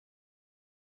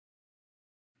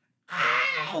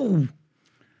No. I don't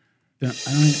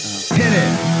Hit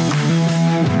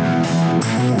it.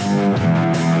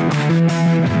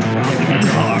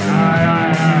 All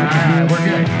right, we're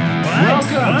good.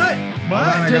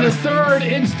 Welcome to the third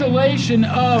installation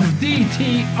of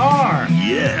DTR.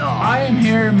 Yeah. I am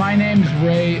here. My name's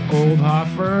Ray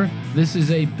Oldhofer. This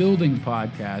is a building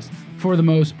podcast for the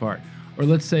most part, or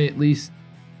let's say at least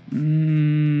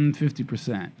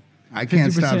 50%. I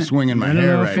can't stop swinging my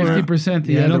hair right now. 50%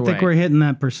 the other way. I don't think we're hitting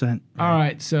that percent. All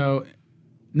right, so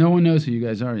no one knows who you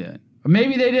guys are yet. Or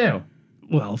maybe they do.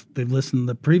 Well, if they've listened to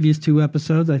the previous two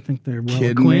episodes, I think they're well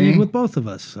acquainted with both of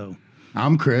us. So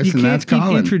I'm Chris, you and can't that's keep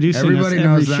Colin. introducing Everybody us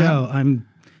knows every that. show.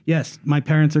 Yes, my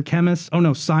parents are chemists. Oh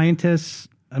no, scientists.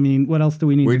 I mean, what else do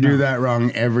we need We to do know? that wrong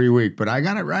every week, but I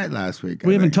got it right last week.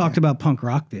 We haven't talked about punk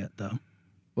rock yet, though.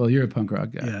 Well, you're a punk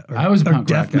rock guy. Yeah, I was a punk rock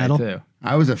death metal. guy, too.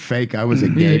 I was a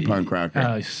gay punk rocker.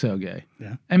 Oh, he's so gay.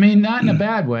 Yeah. I mean, not in a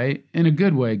bad way, in a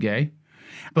good way, gay.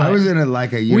 I was in it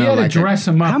like a, We had to dress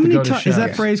him up How to many go to times shows. is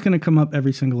that phrase going to come up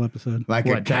every single episode? like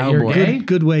What, a that you're cowboy. gay?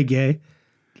 Good way, gay.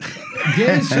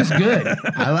 Gay is just good.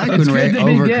 I like It's when Ray good to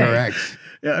be gay. overcorrects.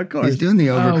 Yeah, of course. He's doing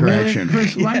the Oh, really? overcorrection.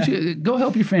 Chris, why don't you go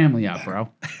help your family out, bro?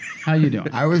 How you doing?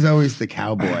 I was always the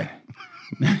cowboy.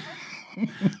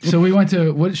 So we went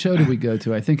to, what show did we go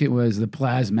to? I think it was the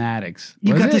Plasmatics.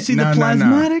 You Was got it? to see No, the no, no.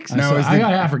 plasmatics? No, So it was I the-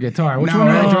 got half a guitar. Which No, one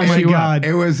did I oh dress my you God. up?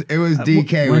 It was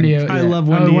DK. When do you, I love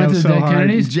we Wendy went O to so the Dead hard.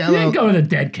 Kennedys? Jell-O- You didn't go to the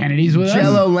Dead Kennedys with us.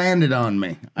 Jello landed on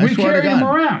me. I We swear to carried him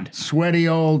God. around. Sweaty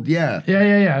old, yeah.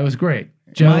 Yeah. It was great.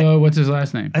 Jello, what's his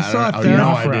last name? I saw a no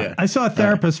therapist. idea. I saw a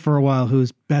therapist for a while who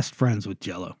was best friends with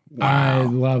Jello. I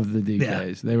love the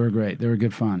DKs. They were great. They were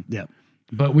good fun. Yeah.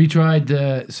 But we tried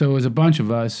so it was a bunch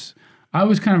of us. I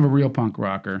was kind of a real punk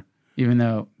rocker, even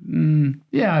though,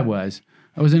 I was.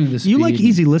 I was into the speed. You like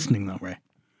easy listening, though, Ray?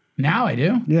 Now I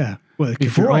do. Yeah. Well,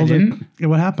 Before I didn't. Yeah,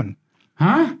 what happened?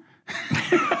 Huh?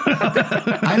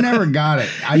 I never got it.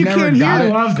 I You never can't hear got I it.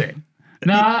 loved it.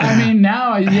 No, I mean,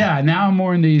 now I'm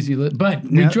more into easy. But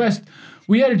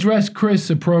we had to dress Chris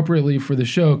appropriately for the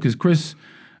show because Chris,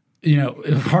 it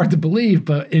was hard to believe,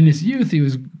 but in his youth, he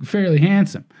was fairly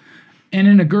handsome and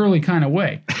in a girly kind of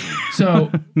way.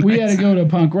 So we had to go to a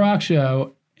punk rock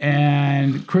show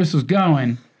and Chris was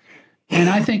going. And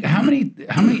I think, how many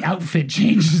outfit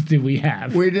changes did we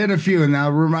have? We did a few. Now,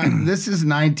 this is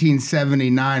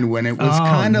 1979 when it was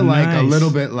kind of like a nice.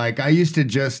 little bit like I used to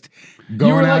just go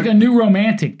You were out. like a new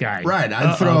romantic guy. Right,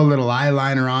 I'd throw a little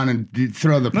eyeliner on and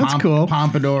throw the cool.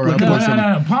 pompadour up No, with some.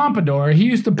 no. Pompadour. He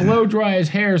used to blow dry his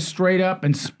hair straight up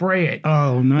and spray it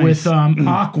Oh, nice. with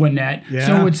Aquanet so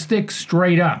Yeah. it would stick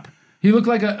straight up. He looked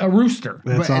like a rooster.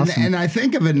 That's and, awesome. and I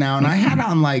think of it now, and I had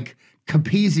on like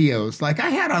Capezios, like I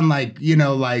had on like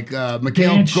Mikhail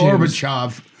Dance shoes.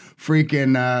 Gorbachev,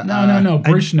 freaking. No.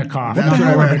 Brishnikov. That's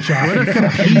not what I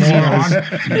Gorbachev.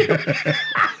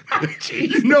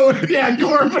 Jeez. No, Yeah,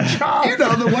 Gorbachev. you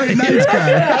know the white knights guy.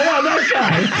 Yeah, that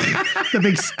guy. the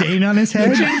big stain on his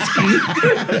head. Yeah.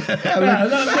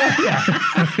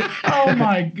 Oh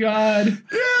my God.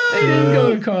 He didn't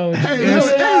go to college.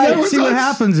 See what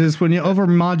happens is when you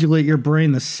overmodulate your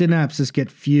brain, the synapses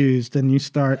get fused, and you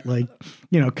start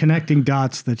connecting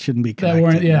dots that shouldn't be That connected.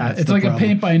 weren't, yeah, That's it's the like problem. a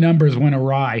paint by numbers went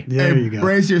awry. There you go.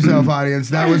 Brace yourself, audience.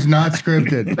 That was not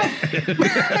scripted.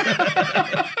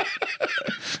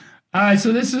 All right,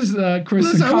 so this is Chris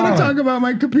Listen, and I Colin. want to talk about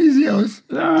my Capezios.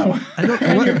 No. And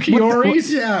your Kioris?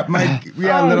 Yeah,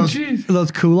 Oh, little. jeez. Those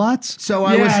culottes? So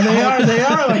I was. Yeah, they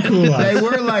are like cool. They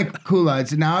were like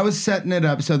culottes. Now I was setting it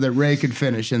up so that Ray could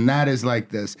finish, and that is like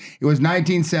this. It was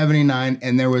 1979,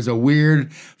 and there was a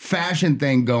weird fashion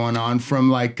thing going on from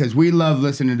because we love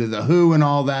listening to The Who and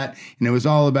all that, and it was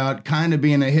all about kind of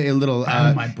being a little,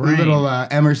 my brain.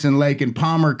 Emerson, Lake and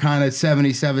Palmer kind of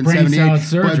 77, Brain 78. salad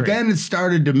surgery. But then it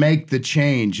started to make the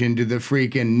change into the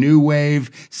freaking new wave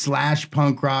 /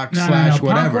 punk rock / whatever.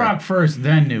 Punk rock first,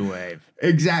 then new wave.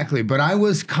 Exactly, but I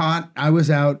was caught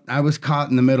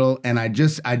in the middle, and I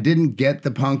didn't get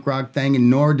the punk rock thing, and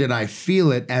nor did I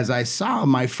feel it as I saw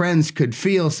my friends could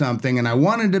feel something, and I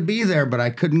wanted to be there, but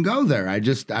I couldn't go there. I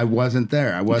wasn't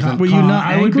there. I wasn't. Were you not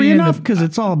I would angry be enough? into- Because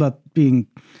it's all about being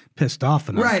pissed off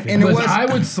enough. Right, you and know? it Because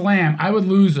I would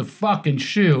lose a fucking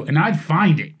shoe, and I'd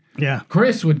find it. Yeah.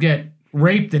 Chris would get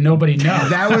raped and nobody knows.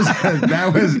 That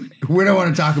was. We don't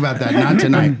want to talk about that. Not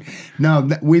tonight. No,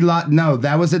 that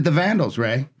was at the Vandals,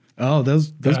 Ray. Oh,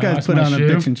 those I guys lost put my on shoe? a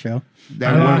bitchin' show.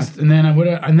 That I was. lost, and then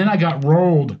I got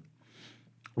rolled.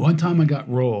 One time I got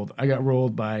rolled. I got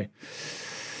rolled by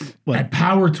at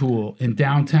Power Tool in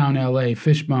downtown LA.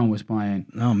 Fishbone was playing.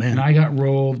 Oh man. And I got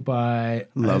rolled by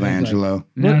Love Angelo.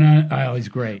 No, he's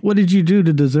great. What did you do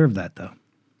to deserve that though?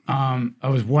 I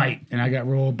was white and I got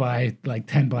rolled by like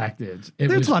 10 black dudes.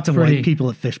 There's lots of white people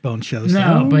at Fishbone shows.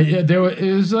 No, but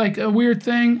it was like a weird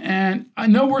thing, and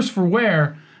no worse for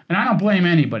wear. And I don't blame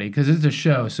anybody because it's a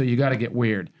show, so you got to get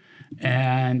weird.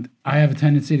 And I have a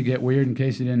tendency to get weird, in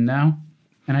case you didn't know,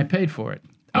 and I paid for it.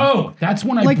 Oh, that's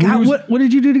when I bruised. What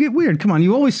did you do to get weird? Come on,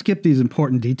 you always skip these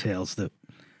important details. That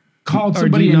called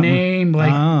somebody a name,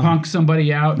 like punked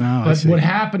somebody out. But what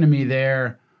happened to me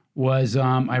there was,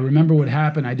 I remember what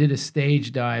happened. I did a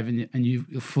stage dive, and you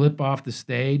flip off the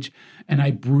stage, and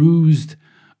I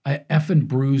effing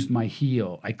bruised my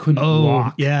heel. I couldn't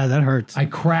walk. Yeah, that hurts. I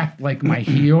cracked like my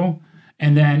heel,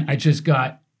 and then I just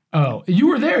got, you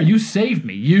were there. You saved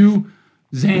me. You,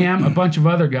 Zam, a bunch of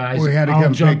other guys. We had to all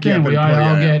come jumped pick you in. up We and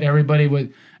all play get everybody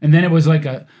with, and then it was like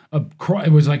it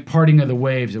was like parting of the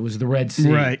waves. It was the Red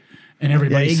Sea, right? And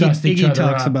everybody sussed each other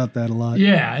talks up. about that a lot.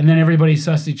 Yeah, and then everybody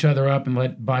sussed each other up and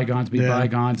let bygones be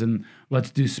bygones, and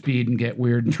let's do speed and get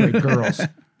weird and trade girls.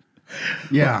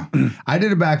 Yeah, I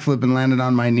did a backflip and landed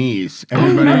on my knees.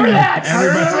 Remember that?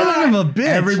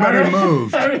 Everybody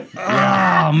moved.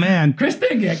 Oh man, Chris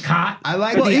didn't get caught. I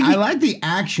like the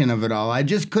action of it all. I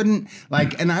just couldn't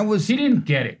and He didn't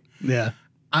get it. Yeah,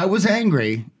 I was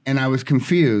angry and I was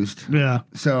confused. Yeah,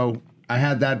 so I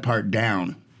had that part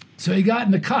down. So he got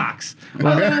in the cocks.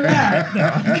 Other than that, no.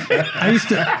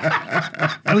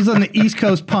 I was on the East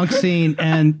Coast punk scene,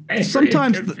 and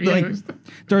sometimes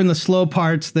during the slow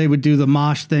parts, they would do the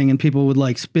mosh thing, and people would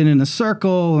like spin in a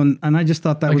circle, and I just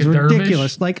thought that was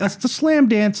ridiculous. Like the slam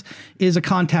dance is a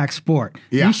contact sport.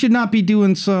 Yeah. You should not be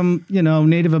doing some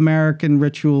Native American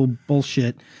ritual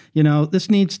bullshit. This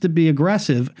needs to be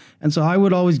aggressive, and so I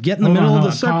would always get in the middle of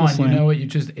the circle slam. You know what? You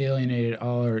just alienated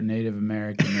all our Native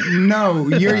American. No,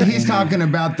 he's talking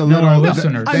about the our little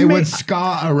listeners. They would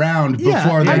ska around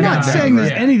before they I'm got not down, saying right?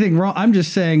 there's anything wrong. I'm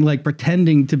just saying like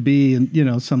pretending to be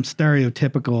some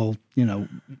stereotypical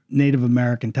Native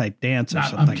American type dance or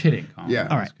something. I'm kidding, Colin. Yeah.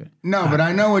 All right. No, but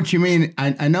I know what you mean.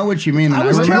 I know what you mean. I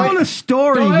was telling a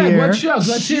story Go ahead. here. What shows?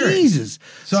 Let's hear it. Jesus.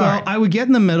 Sorry. So I would get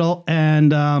in the middle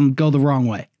and go the wrong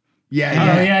way. Yeah.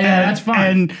 That's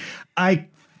fine. And I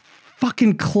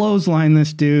fucking clotheslined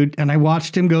this dude, and I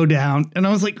watched him go down, and I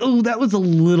was like, oh, that was a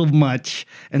little much.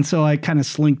 And so I kind of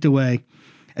slinked away.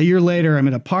 A year later, I'm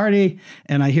at a party,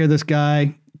 and I hear this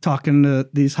guy talking to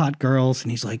these hot girls,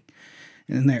 and he's like,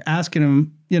 and they're asking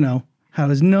him, how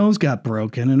his nose got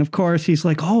broken. And of course, he's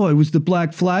like, oh, it was the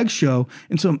Black Flag show,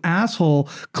 and some asshole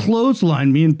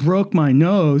clotheslined me and broke my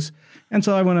nose. And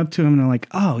so I went up to him, and I'm like,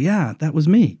 oh, yeah, that was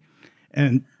me.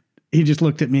 And he just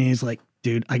looked at me, and he's like,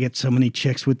 dude, I get so many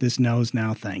chicks with this nose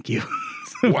now. Thank you.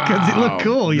 Wow. Because it looked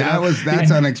cool.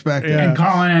 That's unexpected. And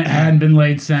Colin hadn't been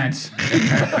laid since.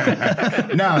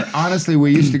 No, honestly,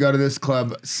 we used to go to this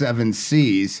club,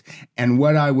 7Cs, and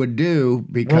what I would do,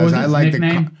 because I like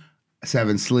the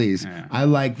Seven Sleaze. Yeah. I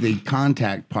like the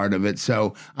contact part of it.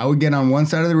 So I would get on one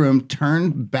side of the room,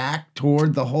 turn back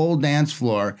toward the whole dance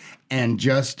floor, and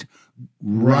just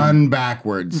run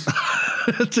backwards.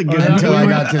 That's a good until I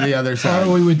got to the other side.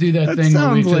 Or we would do that thing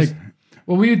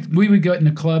where we would go in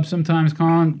the club sometimes,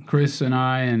 Colin, Chris and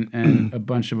I and a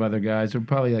bunch of other guys. There were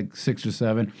probably like 6 or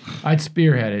 7. I'd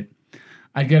spearhead it.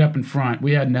 I'd get up in front.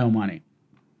 We had no money.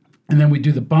 And then we'd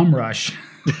do the bum rush.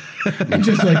 And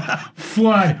just like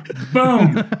flood,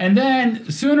 boom. And then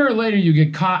sooner or later you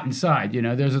get caught inside.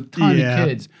 There's a ton of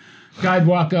kids. Guy'd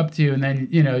walk up to you, and then,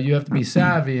 you have to be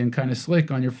savvy and kind of slick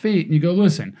on your feet. And you go,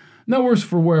 listen, no worse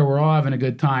for wear. We're all having a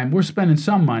good time. We're spending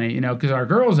some money, because our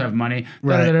girls have money.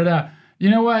 Right. You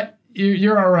know what?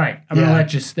 You're all right. I'm going to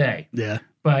let you stay. Yeah.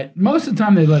 But most of the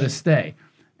time they let us stay.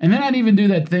 And then I'd even do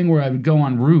that thing where I would go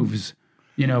on roofs,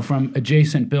 from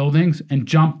adjacent buildings and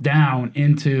jump down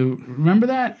into, remember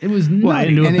that? It was into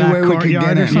a back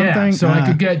courtyard or something? Yeah, so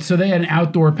I could so they had an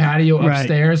outdoor patio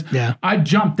upstairs. Yeah. I'd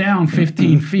jump down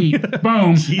 15 feet,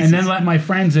 boom, and then let my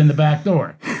friends in the back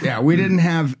door. Yeah, we didn't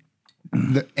have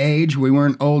the age. We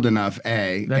weren't old enough,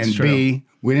 A. That's and true. B,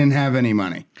 we didn't have any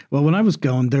money. Well, when I was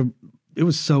going there, it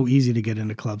was so easy to get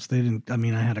into clubs. They didn't. I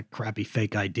mean, I had a crappy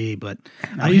fake ID, but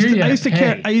I used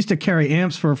to carry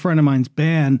amps for a friend of mine's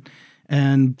band,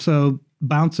 and so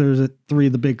bouncers at 3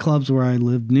 of the big clubs where I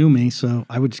lived knew me, so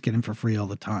I would just get in for free all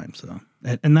the time. So,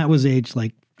 and that was age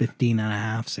like 15 and a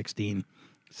half, 16.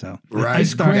 So right,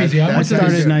 it's crazy. I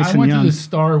started nice and young. I went to the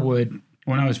Starwood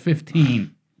when I was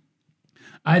 15.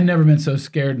 I'd never been so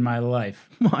scared in my life.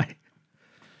 Why?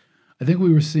 I think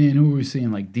we were seeing, who were we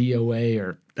seeing, like DOA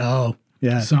or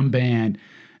some band.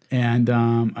 And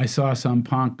I saw some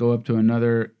punk go up to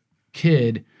another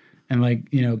kid and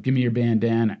give me your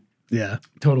bandana. Yeah.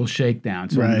 Total shakedown.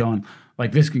 So I'm going,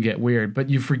 like this can get weird. But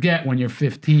you forget when you're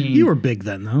 15. You were big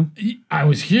then, though. I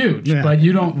was huge, Yeah. but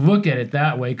you don't look at it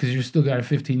that way because you're still got a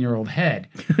 15-year-old head.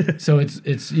 So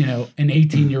it's you know, an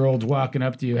 18-year-old's walking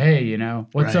up to you, hey, you know,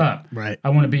 what's up? Right. I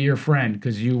want to be your friend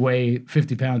because you weigh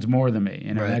 50 pounds more than me,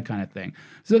 you know, Right. that kind of thing.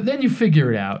 So then you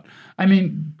figure it out. I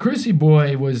mean, Chrissy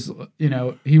Boy was, you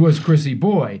know, he was Chrissy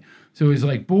Boy. So he was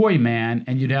like boy man,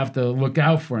 and you'd have to look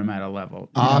out for him at a level.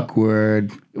 You know?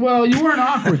 Awkward. Well, you weren't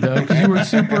awkward though, because you were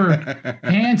super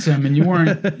handsome, and you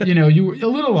weren't, you know, you were a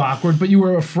little awkward, but you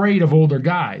were afraid of older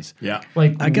guys. Yeah.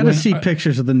 Like I got to see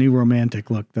pictures of the new romantic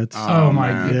look. That's Oh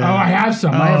my! man. God. Oh, I have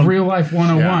some. I have Real Life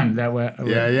 101. That way.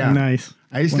 Yeah. nice.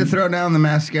 I used to throw down the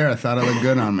mascara. Thought it looked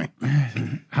good on me.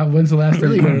 When's the last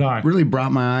time you put it on? Really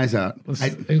brought my eyes out. I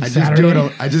just do Saturday?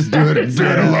 it. I just do it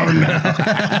alone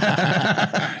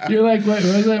now. You're like, what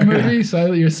was that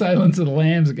movie? You're Silence of the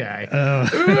Lambs guy.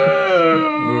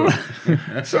 Ooh,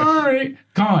 sorry,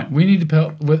 Colin. We need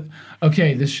to with.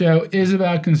 Okay, the show is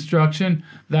about construction.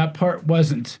 That part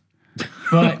wasn't,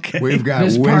 but We've got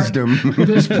this wisdom.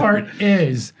 This part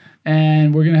is,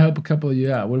 and we're gonna help a couple of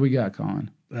you out. What do we got, Colin?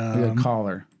 We got a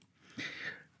caller.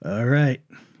 All right.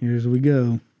 Here's we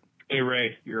go. Hey,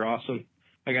 Ray, you're awesome.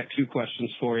 I got 2 questions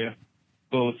for you,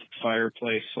 both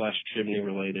fireplace/chimney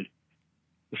related.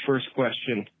 The first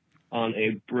question, on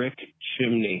a brick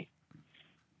chimney,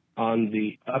 on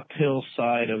the uphill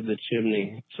side of the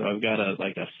chimney, so I've got a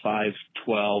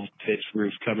 512 pitch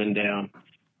roof coming down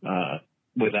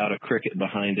without a cricket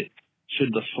behind it.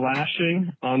 Should the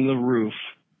flashing on the roof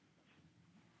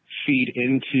feed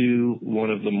into one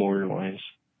of the mortar lines?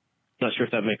 Not sure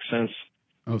if that makes sense.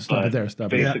 Oh, stop it there.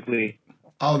 Stop it. Basically,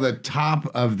 Oh, the top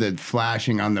of the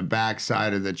flashing on the back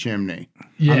side of the chimney.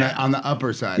 Yeah. On the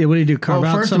upper side. Yeah, what do you do? Carve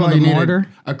out first some of all, of the you need mortar?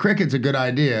 a cricket's a good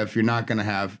idea if you're not going to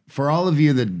have. For all of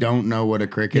you that don't know what a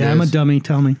cricket Yeah, is. I'm a dummy.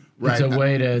 Tell me. Right. It's a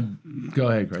way to go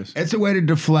ahead, Chris. It's a way to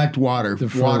deflect water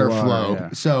Defer flow. water, yeah.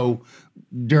 So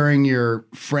during your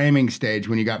framing stage,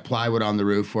 when you got plywood on the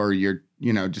roof or you're,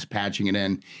 just patching it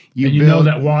in, And you know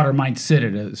that water might sit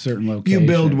at a certain location. You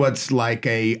build what's like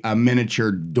a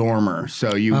miniature dormer.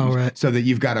 So so that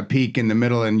you've got a peak in the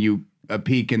middle and a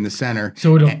peak in the center.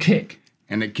 So it'll kick.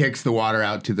 And it kicks the water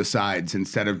out to the sides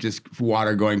instead of just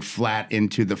water going flat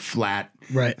into the flat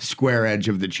square edge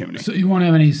of the chimney. So you won't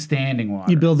have any standing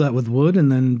water. You build that with wood and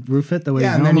then roof it the way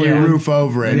Yeah, you and then normally you would? roof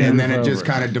over it, Yeah, and then roof it just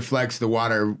over it. kind of deflects the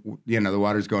water. The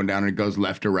water's going down and it goes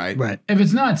left to right. Right. If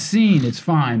it's not seen, it's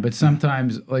fine. But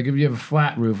sometimes, like if you have a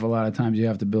flat roof, a lot of times you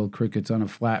have to build crickets on a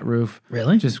flat roof.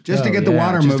 Really? Just to get the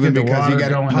water just to moving get the because you water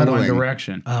got it going in puddling. one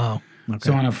direction. Oh, okay.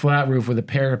 So on a flat roof with a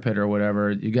parapet or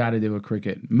whatever, you got to do a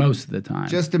cricket most of the time.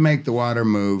 Just to make the water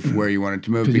move where you want it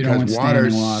to move 'Cause you don't because want standing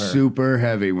water's water. super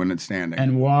heavy when it's standing.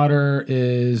 And water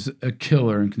is a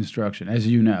killer in construction, as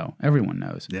you know. Everyone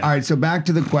knows. All right, so back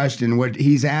to the question. What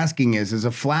he's asking is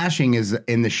a flashing is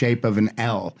in the shape of an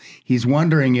L. He's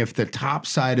wondering if the top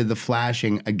side of the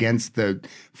flashing against the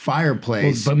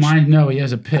fireplace. But mind, no, he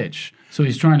has a pitch. So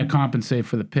he's trying to compensate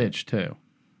for the pitch, too.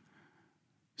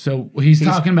 So he's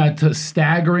talking about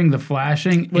staggering the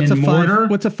flashing in mortar.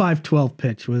 What's a 512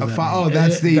 pitch? What does that mean?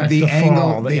 That's the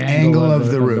fall, angle of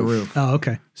the roof. Oh,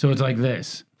 okay. So it's like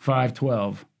this,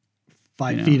 512.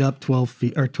 5 feet up, 12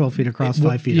 feet, or 12 feet across,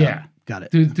 5 feet yeah. up. Got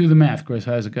it. Do the math, Chris.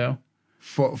 How does it go?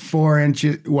 4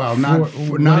 inches. Well,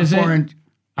 What not is 4 it? inches.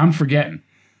 I'm forgetting.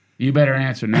 You better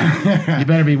answer now. You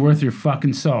better be worth your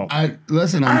fucking salt.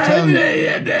 Listen, I'm telling you.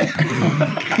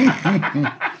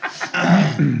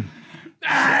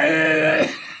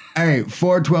 Hey,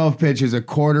 412 pitch is a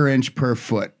 1/4 inch per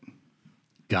foot.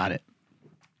 Got it.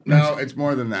 No, it's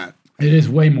more than that. It is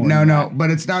way more. than No, that.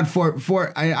 but it's not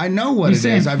 4. I know what He's it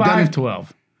is. saying I've done it.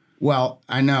 512. Well,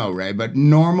 I know, Ray, but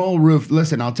normal roof.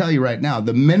 Listen, I'll tell you right now.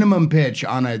 The minimum pitch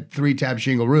on a 3-tab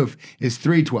shingle roof is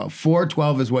 312.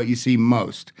 412 is what you see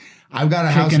most. I've got a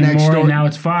house Kicking it next more, door. and now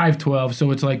it's 512,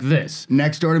 so it's like this.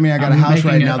 Next door to me, I got I'm a house making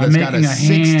right a- now I'm that's got a making a hand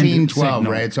 1612,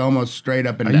 signal. right? It's almost straight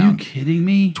up and Are down. you kidding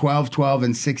me? 1212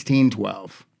 and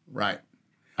 1612, right?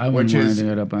 I wouldn't want is- to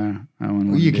do it up there.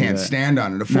 You can't stand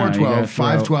on it. A 412, gotta throw-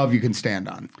 512 you can stand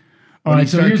on. All right,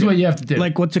 so here's what you have to do.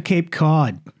 Like, what's a Cape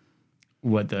Cod?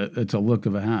 It's a look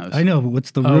of a house. I know, but what's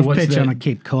the Oh, roof what's pitch the- on a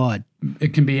Cape Cod?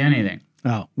 It can be anything.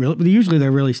 Oh, really? But usually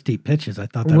they're really steep pitches. I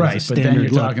thought that Right, was a but then standard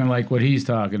you're look. talking like what he's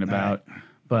talking about.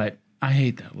 But I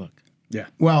hate that look. Yeah.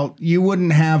 Well, you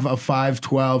wouldn't have a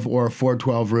 512 or a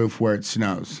 412 roof where it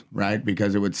snows, right?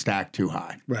 Because it would stack too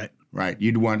high. Right. Right.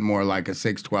 You'd want more like a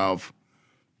 612.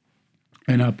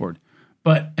 And upward.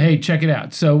 But hey, check it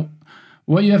out. So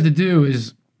what you have to do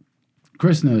is,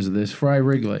 Chris knows this, fry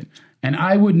regulate. And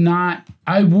I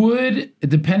would,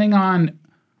 depending on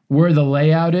where the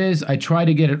layout is, I try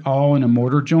to get it all in a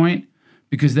mortar joint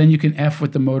because then you can F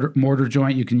with the mortar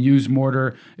joint. You can use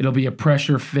mortar. It'll be a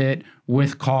pressure fit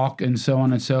with caulk and so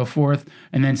on and so forth,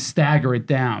 and then stagger it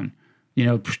down. You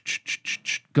know,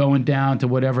 going down to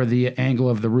whatever the angle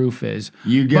of the roof is.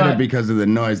 You get it because of the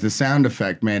noise. The sound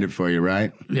effect made it for you,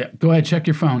 right? Yeah. Go ahead, check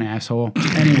your phone, asshole.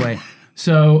 Anyway,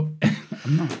 so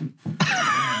I'm not.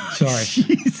 Sorry.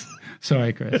 Jeez.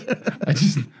 Sorry, Chris. I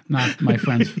just knocked my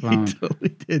friend's phone Totally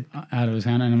did. out of his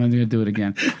hand, and I'm going to do it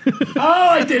again. Oh,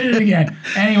 I did it again.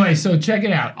 Anyway, so check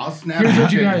it out. I'll snap Here's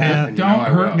what you it in got to half do. and Don't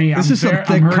hurt me. This I'm is some I'm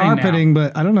thick hurting carpeting, now.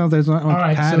 but I don't know if there's not much All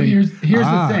right, so padding. here's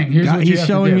the thing. Here's what you he's have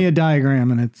showing to do. me a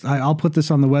diagram, and I'll put this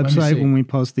on the website see. when we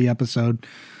post the episode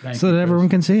Thank so you, that Chris. everyone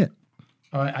can see it.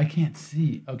 Oh, I can't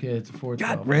see. Okay, it's a 412.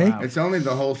 God, Ray. Wow. It's only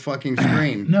the whole fucking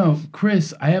screen. No,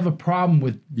 Chris, I have a problem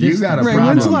with You distance. got a Ray,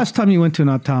 problem. when's the last time you went to an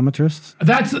optometrist?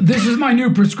 This is my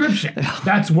new prescription.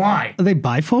 That's why. Are they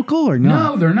bifocal or No,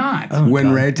 not? they're not.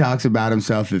 When Ray talks about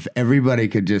himself, if everybody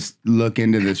could just look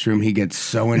into this room, he gets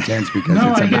so intense because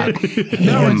No, it's I about get it. him.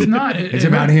 No, it's not. It's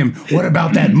about him. What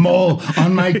about that mole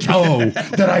on my toe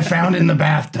that I found in the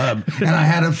bathtub and I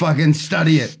had to fucking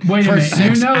study it Wait a for minute.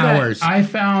 6 You know hours? that I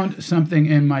found something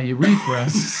in my urethra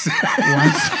once.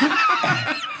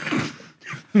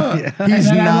 He's And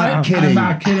then not kidding. I'm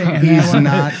not kidding. And He's then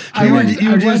not I went-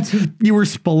 kidding. You were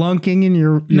spelunking in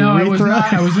your No, I urethra? was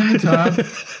not. I was in the tub.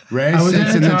 Ray I was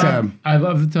sits in the tub. I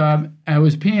love the tub. I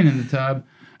was peeing in the tub,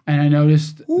 and I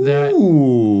noticed that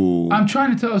Ooh. I'm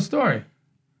trying to tell a story.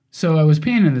 So I was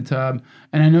peeing in the tub,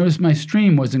 and I noticed my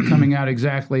stream wasn't coming out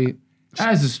exactly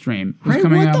as a stream. It was Ray,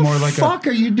 coming what out the more like fuck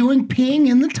are you doing peeing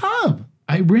in the tub?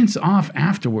 I rinse off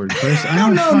afterward, Chris. I No,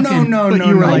 don't no, no, fucking, no, But no,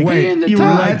 you were no. like- Wait, in the you were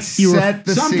tub. like- let's you were- set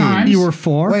the sometimes- scene. You were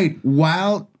 4? Wait,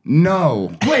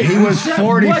 no. Wait, he was set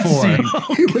 44. what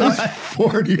scene? He was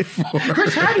 44.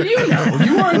 Chris, how do you know?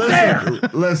 You weren't there.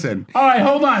 Listen. All right,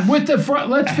 hold on. With the front,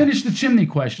 let's finish the chimney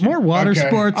question. More water Okay.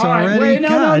 sports All right, already? wait, no.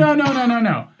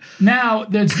 God. Now,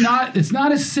 it's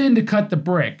not a sin to cut the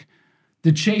brick,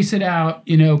 to chase it out,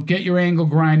 get your angle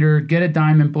grinder, get a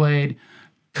diamond blade,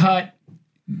 cut.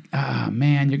 Ah,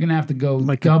 man, you're going to have to go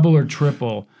double or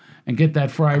triple and get that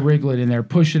fry riglet in there,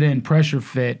 push it in, pressure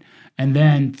fit, and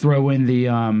then throw in the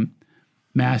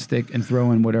mastic and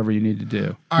throw in whatever you need to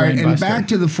do. All right, and Brainbuster. back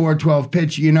to the 412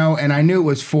 pitch, and I knew it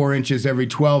was 4 inches every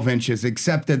 12 inches,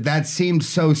 except that seemed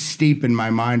so steep in my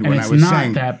mind when I it's was not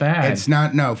saying. that bad. It's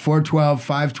not, no. 412,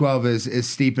 512 is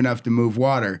steep enough to move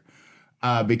water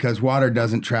because water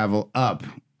doesn't travel up.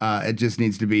 It just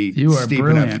needs to be You are steep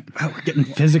brilliant. enough. Oh, we're getting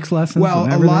physics lessons. Well,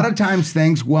 and a lot of times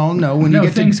things, when you No,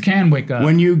 get things can wake up.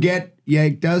 when you get,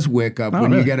 it does wick up. when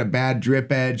you really? get a bad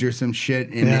drip edge or some shit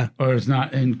in Yeah. it. or it's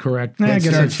not incorrect. Yeah, I It guess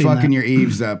I've starts seen fucking that. your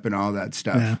eaves up and all that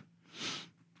stuff.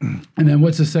 Yeah. And then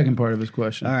what's the second part of his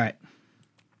question? All right.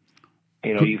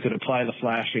 You could apply the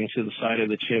flashing to the side of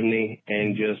the chimney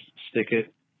and just stick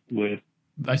it with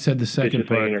I said the second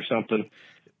part. bitchethane or something,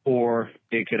 or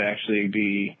it could actually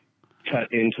be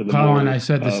cut into the Colin, mortar I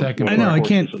said the of second one I of know, the I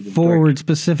can't courses of the forward brick.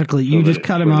 specifically. so You that just it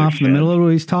cut him further off in the sheds. middle of what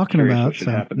he's talking Curious about. what should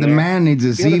So. happen The there. man needs a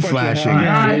The Z other question I flashing. have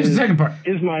All right, here's the second part.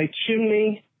 Is my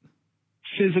chimney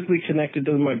physically connected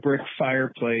to my brick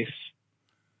fireplace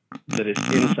that is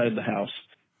inside the house?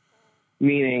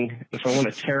 Meaning, if I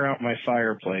want to tear out my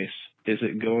fireplace, is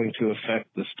it going to affect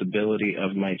the stability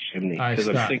of my chimney? All right, Because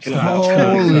I'm stop, thinking stop.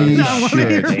 about Holy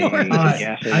cutting shit. All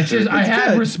right. I had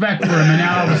good. respect for him, and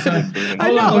now all of a sudden, I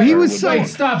hold know, on, wait, he was so- wait,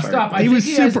 stop. I He think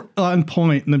was has- super on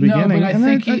point in the No, beginning. but I and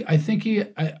think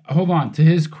then- hold on. To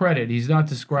his credit, he's not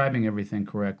describing everything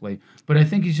correctly, but I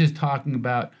think he's just talking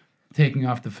about taking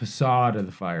off the facade of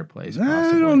the fireplace. I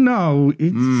Possibly. don't know.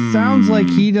 It sounds like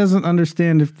he doesn't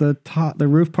understand if the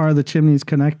roof part of the chimney is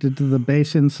connected to the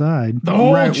base inside. The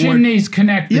whole Right, chimney's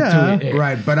connected Yeah. to it.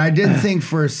 Right, but I did think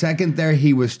for a second there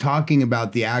he was talking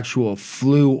about the actual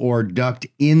flue or duct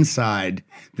inside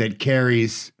that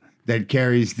carries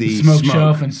the Smoke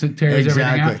shelf and tears everything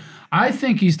Exactly. out. I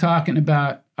think he's talking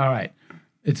about. All right,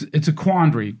 it's a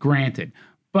quandary, granted,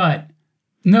 but.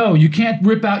 No, you can't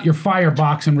rip out your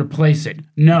firebox and replace it.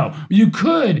 No, you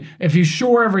could if you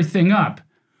shore everything up.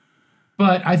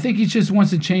 But I think he just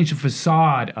wants to change the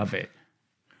facade of it.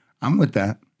 I'm with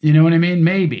that. You know what I mean?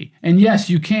 Maybe. And yes,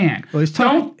 you can. Well, he's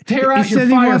Don't tear out he your said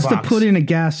he wants to firebox. put in a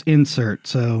gas insert.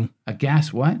 So A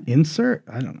gas what? insert?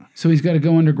 I don't know. So he's got to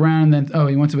go underground and then,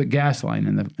 he wants to put gas line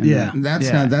in the. Yeah.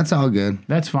 That's all good.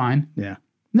 That's fine. Yeah.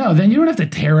 No, then you don't have to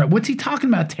tear it. What's he talking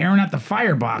about tearing out the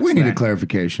firebox? We need a then?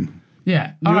 clarification.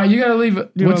 Yeah. All right, you got to leave it.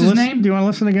 Do you What's wanna his listen- name? Do you want to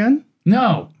listen again?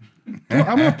 No.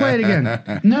 I'm going to play it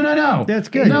again. No. That's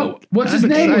good. No. What's his I'm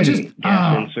name? excited. Just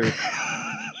gas insert.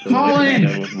 So Call we're in.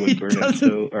 done with He Woodburn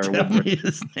doesn't or tell Woodburn. me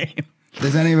his name.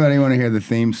 Does anybody want to hear the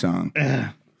theme song?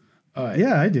 Yeah,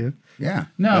 I do. Yeah.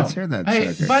 No. Let's hear that.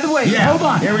 Hey, sucker. by the way, Yeah, hold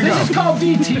on. here we This go. is called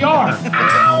DTR.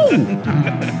 Ow!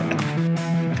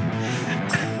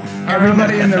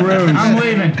 Everybody in the room. I'm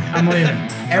leaving.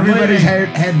 Everybody's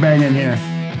headbanging here.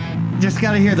 Just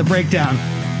got to hear the breakdown.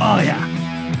 Oh yeah.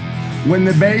 When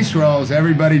the bass rolls,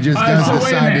 everybody just does so the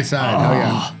wait a side to minute. side. Oh,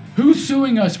 yeah. Who's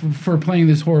suing us for playing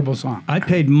this horrible song? I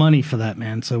paid money for that,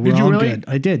 man. So we're Did you all really? good.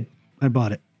 I did. I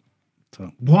bought it.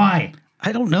 Why?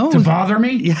 I don't know. To bother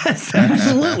me? Yes,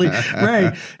 absolutely.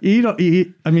 Ray,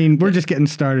 I mean, we're just getting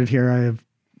started here. I have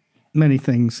many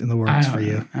things in the works for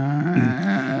you.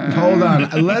 Hold on.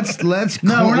 Let's.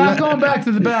 No, we're not going back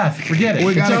to the bath. Forget it.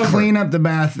 We got It's to over. clean up the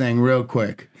bath thing real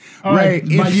quick. All right,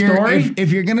 my story?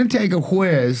 if you're gonna take a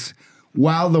whiz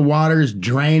while the water's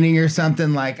draining or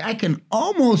something, like I can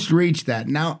almost reach that.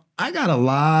 Now I got a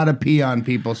lot of pee on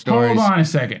people stories. Hold on a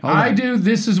second. on.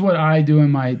 This is what I do in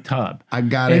my tub. I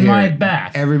gotta in hear my it.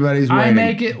 bath. Everybody's waiting. I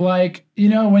make it like,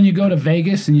 when you go to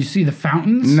Vegas and you see the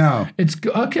fountains? No. It's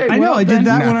okay. I know. I did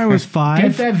that No. when I was 5.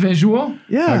 Get that visual.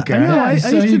 Yeah, Okay. I know. Yeah, I so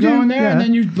used you to go do, in there yeah. and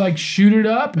then you like shoot it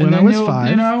up and When I then was you'll,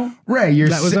 5. Ray,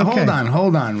 That was okay.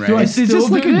 Hold on, Ray. Do I It's still just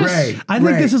do like a this? Ray. I think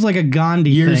Ray. this is like a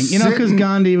Gandhi You're thing, because sitting-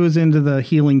 Gandhi was into the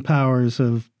healing powers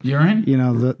of, Urine?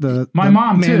 My the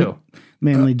mom too.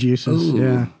 manly juices. ooh.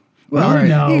 Yeah. Well, all right.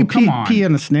 no, You come pee, on. pee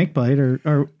in a snake bite or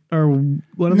what are No,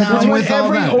 they That's called? what with all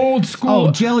every that. old school.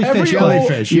 Oh, jellyfish. every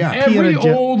Jellyfish, old- yeah. Pee in Every a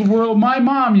je- old world. My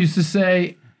mom used to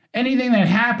say, anything that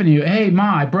happened to you, hey,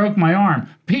 Ma, I broke my arm.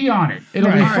 Pee on it. It'll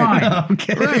be Right. fine.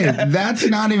 Okay. Ray, that's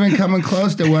not even coming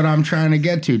close to what I'm trying to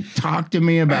get to. Talk to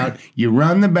me about you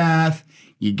run the bath,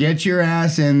 you get your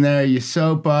ass in there, you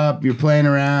soap up, you're playing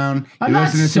around, I'm you not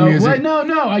listen to so. some music. Wait, no.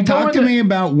 I go Talk to into- me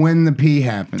about when the pee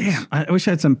happens. I wish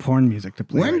I had some porn music to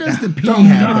play. When right does now. the pee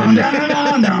happen?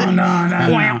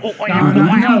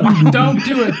 No, don't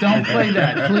do it. Don't play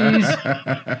that,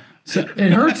 please. So,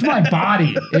 it hurts my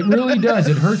body. It really does.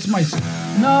 It hurts my.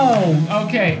 No.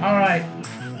 Okay. All right.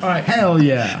 Hell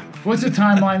yeah. What's the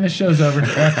timeline? This show's over.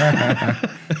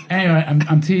 Anyway,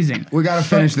 I'm teasing. We got to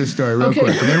finish this story real Okay.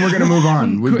 quick, and then we're going to move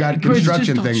on. We've got Chris,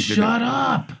 construction just don't things to shut do.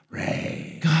 up.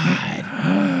 Ray. God,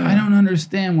 I don't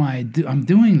understand why I'm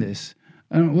doing this.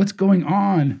 I don't know what's going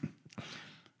on.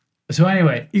 So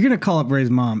anyway, You're gonna call up Ray's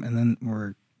mom, and then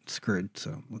we're screwed.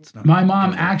 So let's not. my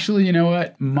mom, actually, you know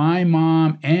what? My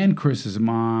mom and Chris's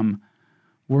mom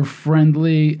were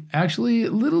friendly. Actually,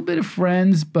 a little bit of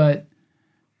friends, but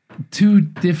two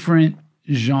different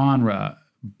genre.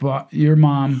 But your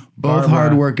mom, Both Barbara,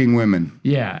 hardworking women.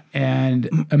 yeah,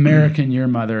 and American, your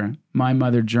mother, my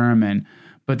mother, German.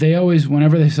 But they always,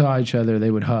 whenever they saw each other, they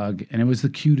would hug, and it was the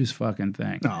cutest fucking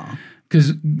thing. Aw.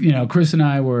 Because Chris and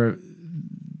I were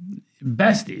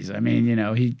besties. I mean,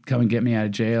 he'd come and get me out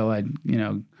of jail. I'd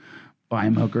buy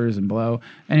him hookers and blow.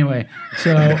 Anyway,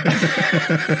 so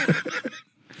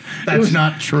That's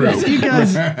not true. You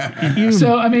guys,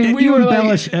 so I mean, we you were like,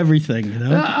 embellish everything. You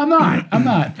know. I'm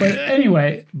not. But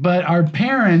anyway, our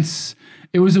parents,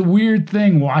 it was a weird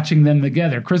thing watching them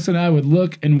together. Chris and I would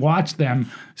look and watch them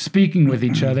speaking with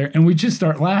each other, and we'd just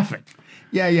start laughing.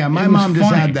 Yeah. My It was mom just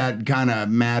funny. had that kind of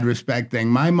mad respect thing.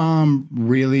 My mom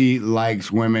really likes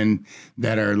women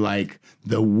that are like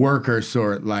the worker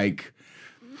sort, like.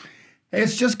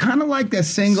 It's just kind of like the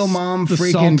single mom The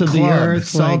freaking salt of the club. earth,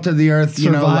 Salt like of the earth,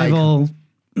 Survival.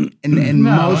 and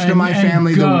most of my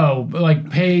family,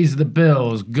 pays the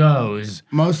bills, goes.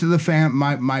 most of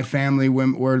the my family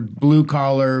were blue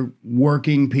collar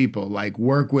working people, like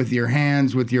work with your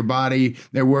hands, with your body.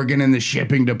 They're working in the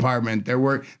shipping department.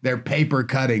 They're paper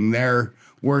cutting. They're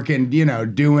working,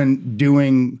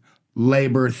 doing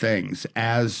labor things.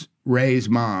 As Ray's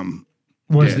mom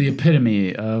Was did. the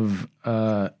epitome of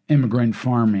immigrant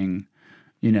farming,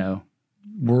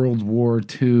 World War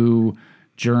II,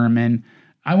 German.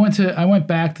 I went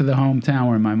back to the hometown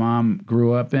where my mom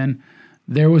grew up in.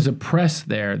 There was a press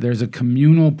there. There's a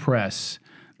communal press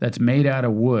that's made out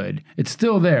of wood. It's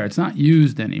still there. It's not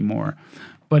used anymore.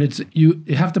 But you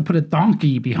have to put a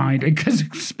donkey behind it because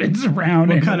it spins around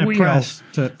What in kind a of wheel press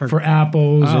for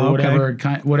apples Oh, or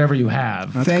okay. whatever you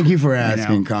have. Thank you for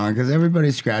asking, Colin, because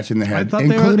everybody's scratching their I head, thought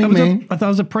including me. I thought it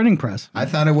was a printing press. I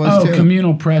thought it was too.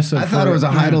 Communal press. I thought it was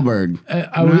a Heidelberg.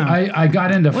 I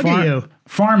got into Look at you.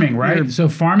 farming, right? So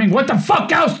farming, what the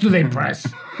fuck else do they press?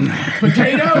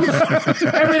 Potatoes?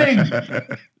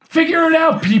 Everything. Figure it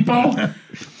out, people.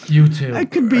 YouTube.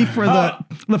 It could be for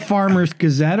the Farmer's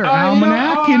Gazette or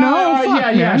Almanac, Fuck,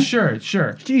 yeah, man. sure.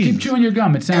 Jesus. Keep chewing your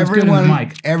gum. It sounds good in the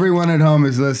mic. Everyone at home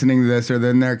is listening to this, or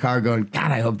they're in their car going,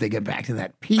 God, I hope they get back to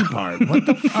that pee part. What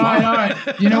the fuck? All right.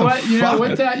 You know what?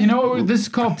 This is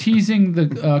called teasing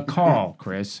the call,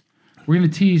 Chris. We're going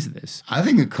to tease this. I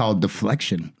think it's called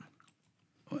deflection.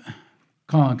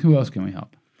 Colin, who else can we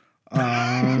help?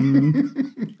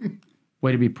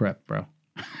 Way to be prepped, bro.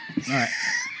 All right.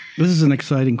 This is an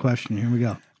exciting question. Here we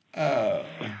go.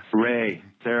 Ray,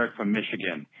 it's Eric from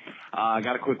Michigan. I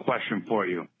got a quick question for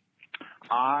you.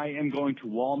 I am going to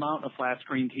wall mount a flat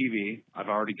screen TV. I've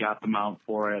already got the mount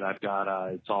for it. I've got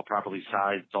it's all properly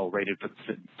sized. It's all rated for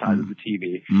the size of the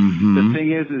TV. Mm-hmm. The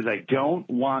thing is I don't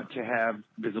want to have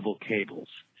visible cables.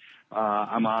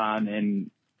 I'm on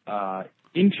an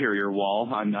interior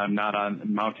wall. I'm not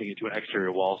on mounting it to an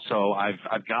exterior wall. So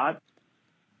I've got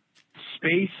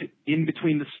space in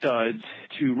between the studs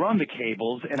to run the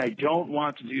cables, and I don't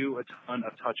want to do a ton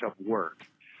of touch-up work.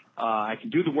 I can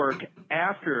do the work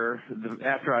after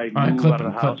I move out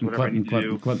of the house, whatever I need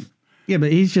to do. Yeah,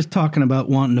 but he's just talking about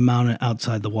wanting to mount it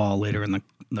outside the wall later in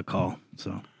the call.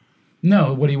 So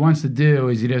no, what he wants to do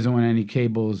is he doesn't want any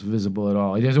cables visible at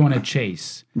all. He doesn't want to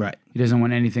chase. Right. He doesn't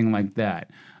want anything like that.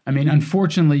 I mean,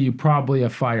 unfortunately, you probably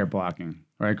have fire blocking,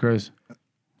 right, Chris?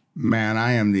 Man,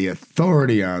 I am the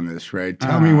authority on this, Ray.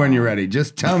 Tell me when you're ready.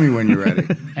 Just tell me when you're ready.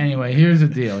 Anyway, here's the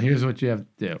deal. Here's what you have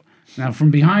to do. Now,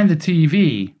 from behind the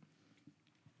TV,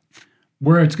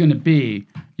 where it's going to be,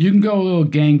 you can go a little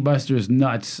gangbusters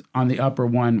nuts on the upper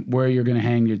one where you're going to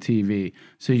hang your TV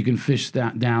so you can fish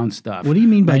down stuff. What do you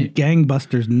mean by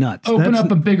gangbusters nuts? Open up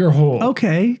a bigger hole.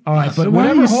 Okay. All right, but So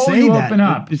whatever hole you that?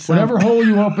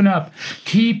 open up,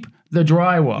 keep the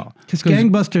drywall. Because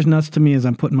gangbusters nuts to me is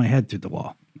I'm putting my head through the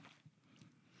wall.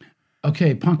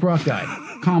 Okay, punk rock guy,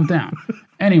 calm down.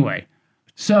 Anyway,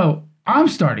 so I'm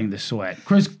starting to sweat.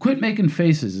 Chris, quit making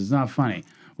faces. It's not funny.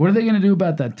 What are they going to do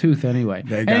about that tooth anyway?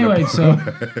 Anyway,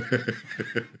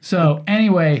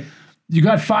 you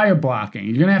got fire blocking.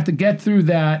 You're going to have to get through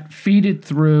that, feed it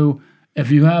through. If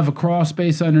you have a crawl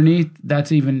space underneath,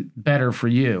 that's even better for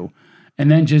you. And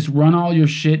then just run all your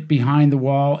shit behind the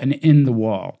wall and in the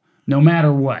wall, no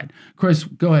matter what. Chris,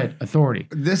 go ahead, authority.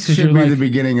 This should be the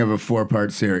beginning of a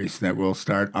 4-part series that we'll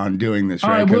start on doing this. All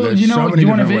right, well, do you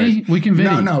want a vidi? We can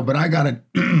vidi. No, but I got a...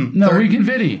 we can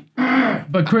vidi.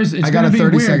 But Chris, it's going to be I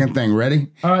got a 30-second thing. Ready?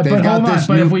 All right, but hold on.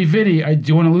 But if we vidi, do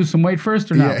you want to lose some weight first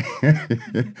or no? Yeah.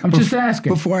 I'm just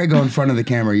asking. Before I go in front of the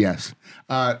camera, yes.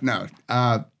 No.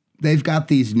 They've got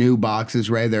these new boxes,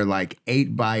 Ray. They're like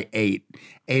 8 by 8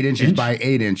 inches by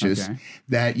 8 inches,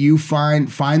 that you find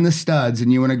the studs,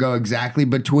 and you want to go exactly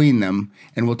between them,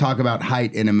 and we'll talk about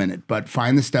height in a minute, but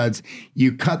find the studs.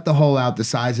 You cut the hole out the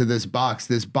size of this box.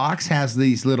 This box has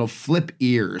these little flip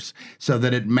ears so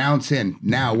that it mounts in.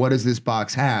 Now, what does this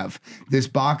box have? This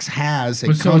box has...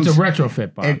 So it's a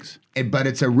retrofit box. But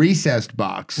it's a recessed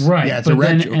box. Right. Yeah, it's a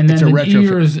retrofit.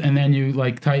 Ears, and then you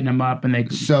tighten them up, and they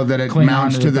so that it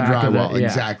mounts to the drywall.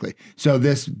 Exactly. So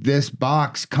this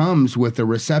box comes with a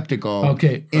receptacle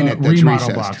in it that's remodel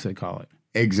recessed. Box, they call it.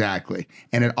 Exactly.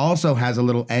 And it also has a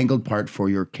little angled part for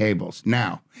your cables.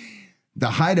 Now, the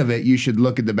height of it, you should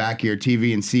look at the back of your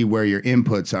TV and see where your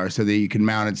inputs are so that you can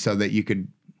mount it so that you could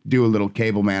do a little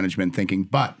cable management thinking.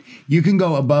 But you can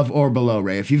go above or below,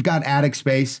 Ray. If you've got attic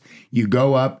space, you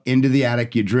go up into the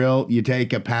attic, you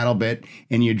take a paddle bit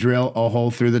and you drill a hole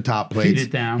through the top plates. Feed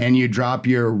it down. And you drop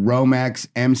your Romex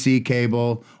MC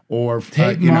cable or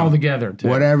tape them all together too.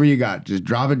 Whatever you got. Just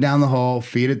drop it down the hole,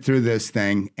 feed it through this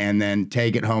thing, and then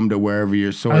take it home to wherever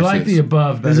your source is. I like the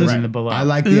above better than the below. I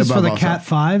like the above. Is this for the also. Cat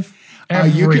 5?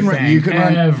 You can run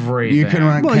everything. You can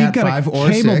run Cat 5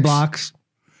 or 6. Cable box.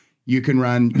 You can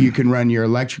run your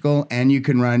electrical, and you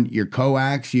can run your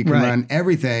coax. You can run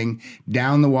everything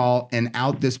down the wall and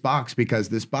out this box, because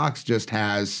this box just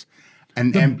has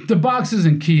the box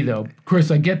isn't key though, Chris.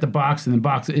 I get the box, and the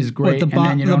box is great. The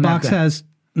box has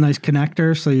nice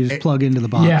connectors, so you just plug into the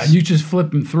box. Yeah, you just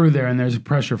flip them through there, and there's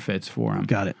pressure fits for them.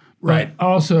 Got it. Right.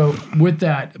 Also, with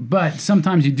that, but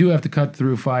sometimes you do have to cut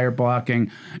through fire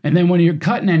blocking, and then when you're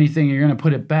cutting anything, you're going to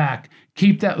put it back.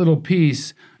 Keep that little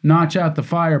piece, notch out the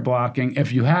fire blocking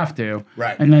if you have to,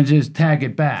 and then just tag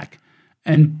it back.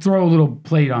 And throw a little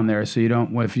plate on there so you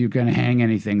don't, if you're going to hang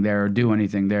anything there or do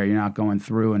anything there, you're not going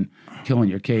through and killing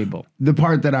your cable. The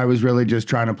part that I was really just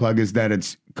trying to plug is that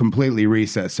it's completely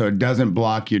recessed, so it doesn't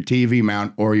block your TV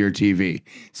mount or your TV.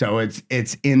 So it's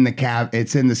in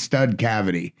the stud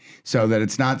cavity, so that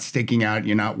it's not sticking out.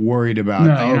 You're not worried about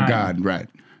right.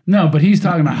 No, but he's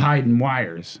talking about hiding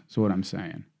wires. That's what I'm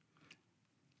saying.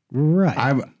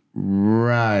 Right.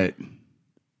 Right.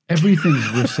 Everything's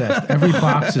recessed. Every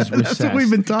box is recessed. That's what we've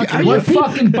been talking about. What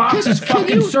fucking box is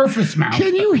fucking surface mount?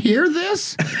 Can you hear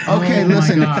this? Okay, Oh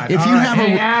listen. my God. If All you right. have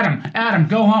Hey, a Adam,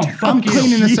 go home. Fuck I'm you.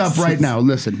 cleaning this up Jesus. right now.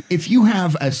 Listen, if you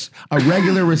have a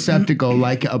regular receptacle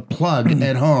like a plug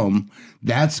at home,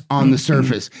 that's on the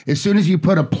surface. As soon as you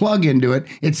put a plug into it,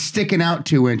 it's sticking out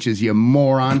 2 inches, you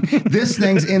moron. This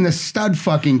thing's in the stud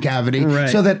fucking cavity, Right.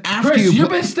 so that after Chris, you you've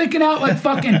been sticking out like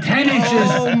fucking 10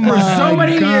 inches for my so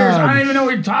many God. years. I don't even know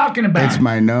what you're talking about. It's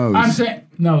my nose. I'm saying,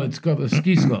 no, it's called a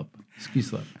ski slope. Ski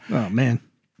slope. Oh man.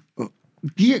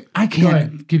 I Go can't.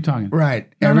 ahead. Keep talking.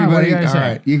 Right, No, what everybody. do you guys all say?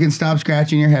 right, you can stop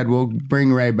scratching your head. We'll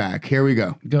bring Ray back. Here we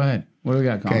go. Go ahead. What do we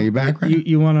got, Colin? Okay, you back, Ray?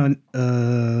 You want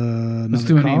Let's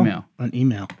do an email. An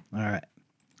email. All right.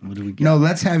 What do we get? No,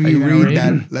 let's have you you gonna read read?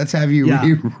 that. Let's have you Yeah.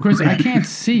 read. Chris, I can't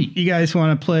see. You guys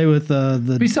want to play with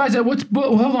the Besides that,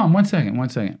 hold on 1 second. 1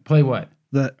 second. Play what?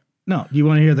 no? You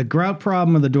want to hear the grout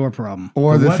problem or the door problem?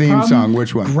 Or The the what theme problem? song.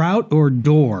 Which one? Grout or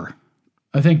door?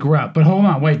 I think grout. But hold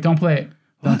on. Wait. Don't play it.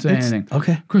 Don't say anything.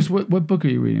 Okay. Chris, what book are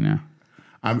you reading now?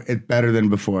 It's better than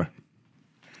before.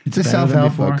 It's a Better than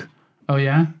self-help before? book. Oh,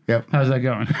 yeah? Yep. How's that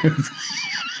going?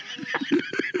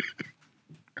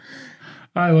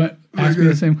 All right, what? Ask me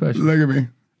the same question. Look at me.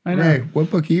 I know. Ray, what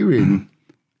book are you reading?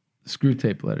 Screw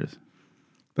tape letters.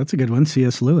 That's a good one.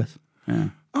 C.S. Lewis. Yeah.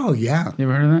 Oh, yeah. You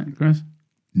ever heard of that, Chris?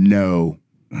 No.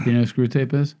 Do you know who screw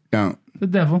tape is? Don't. The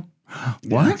devil.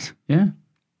 What? Yeah.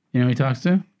 You know who he talks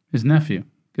to? His nephew.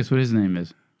 Guess what his name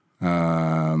is?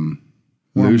 Wormwood.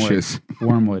 Wormwood. Lucius.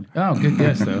 Wormwood. Oh, good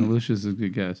guess, though. Lucius is a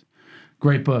good guess.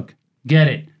 Great book. Get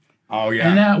it. Oh, yeah.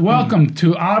 And now, welcome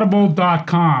to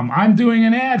audible.com. I'm doing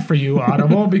an ad for you,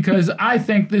 Audible, because I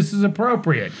think this is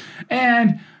appropriate.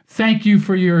 And thank you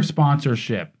for your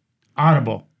sponsorship.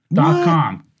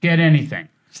 Audible.com. Get anything.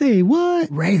 Say what?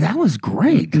 Ray, that was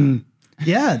great.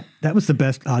 Yeah, that was the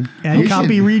best ad You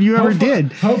copy should- read you ever Hopefully-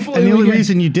 did. hopefully and the we only get-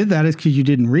 reason you did that is because you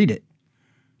didn't read it.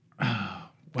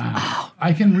 Wow.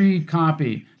 I can read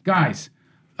copy. Guys,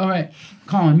 all right,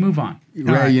 Colin, move on. All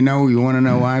Ray, right. you want to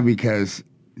know why? Because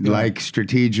like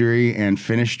strategery and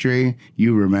finishry,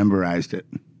 you memorized it.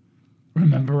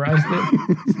 Memorized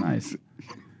it? It's nice.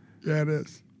 Yeah, it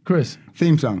is. Chris,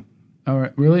 Theme song. all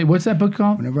right, really? What's that book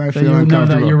called? Whenever I that feel you know that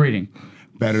uncomfortable. you're reading.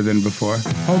 Better than before.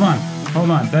 Hold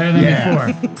on. Better than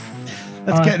Yeah. before.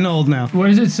 That's getting old now. What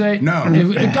does it say? No.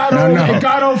 It got No, old. no. It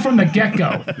got old from the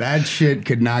get-go. That shit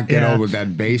could not get Yeah. old with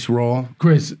that bass roll.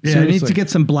 Chris, Yeah, seriously. it needs to get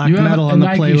some black You have metal a on the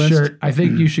Nike playlist. shirt. I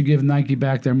think you should give Nike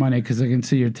back their money because I can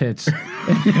see your tits.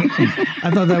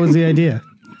 I thought that was the idea.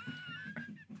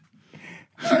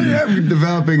 I'm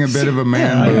developing a bit of a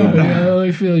man I boob.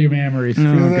 really feel your memories. Oh,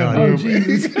 God. Oh,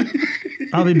 Jesus.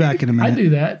 I'll be back in a I minute. do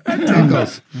that.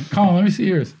 Tickles. Colin, let me see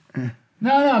yours.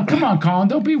 No, come on, Colin.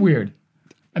 Don't be weird.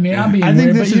 I mean, I'm being I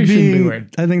think weird, this but you is shouldn't be being.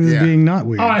 weird. I think this Yeah. is being not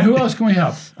weird. All right, who else can we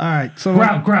help? All right. So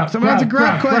Grout. Someone has a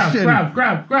grout question.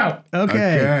 Grout. Okay.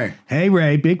 Okay. Hey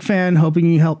Ray, big fan. Hoping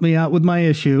you help me out with my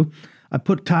issue. I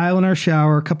put tile in our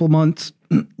shower. A couple months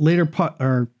later,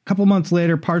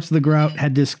 parts of the grout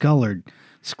had discolored.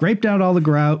 Scraped out all the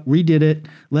grout, redid it,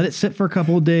 let it sit for a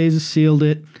couple of days, sealed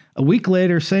it. A week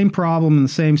later, same problem in the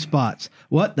same spots.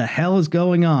 What the hell is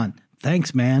going on?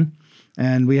 Thanks, man.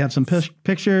 And we have some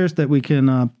pictures that we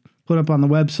can put up on the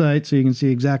website so you can see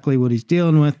exactly what he's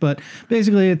dealing with. But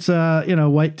basically, it's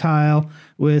white tile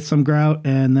with some grout,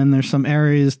 and then there's some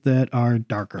areas that are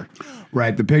darker.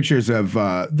 Right, the pictures of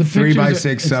The 3x6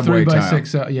 pictures, subway it's 3 by tile.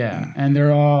 6, yeah, and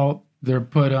they're all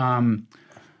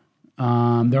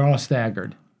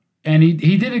staggered. And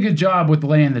he did a good job with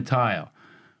laying the tile.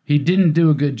 He didn't do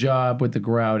a good job with the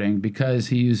grouting because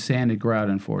he used sanded grout,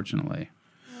 unfortunately.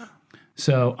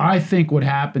 So I think what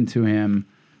happened to him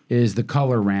is the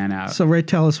color ran out. So Ray,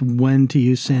 tell us when to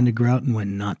use sanded grout and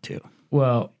when not to.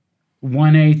 Well,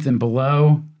 1/8 and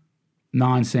below,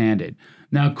 non-sanded.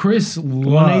 Now Chris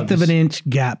loves 1/8 of an inch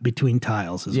gap between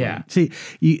tiles is Yeah. what. See,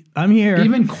 I'm here.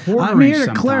 Even quarter I'm here inch to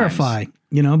sometimes. clarify.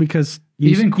 Because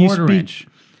even quarter speak, inch.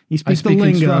 You I speak the speak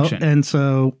lingo, construction. and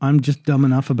so I'm just dumb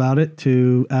enough about it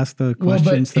to ask the Well,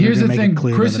 questions but that here's are the going to make thing. it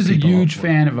clear. Chris to is other a people, huge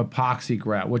hopefully. fan of epoxy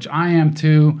grout, which I am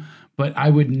too, but I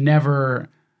would never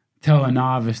tell a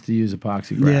novice to use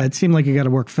epoxy grout. Yeah, it seemed like you got to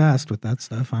work fast with that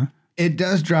stuff, huh? It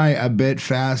does dry a bit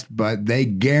fast, but they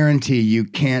guarantee you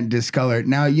can't discolor it.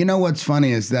 Now, you know what's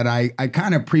funny is that I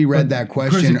kind of pre-read that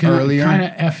question earlier. Kind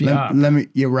of F you up. Let me.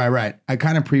 Yeah, right. I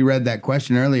kind of pre-read that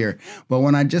question earlier, but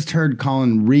when I just heard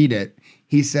Colin read it,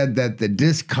 he said that the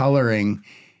discoloring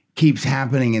keeps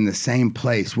happening in the same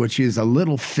place, which is a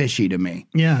little fishy to me.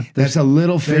 Yeah, That's a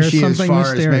little there's fishy as something far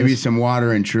as maybe mysterious. some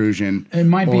water intrusion. It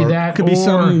might be or- that, Could be or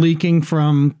some leaking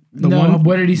from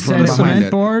What did he set it cement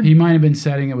with? board? He might have been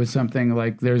setting it with something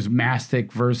like there's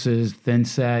mastic versus thin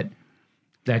set.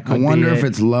 That could I wonder be if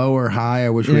it's low or high. I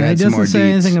wish we Yeah, he had some more doesn't say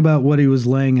deets. anything about what he was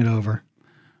laying it over.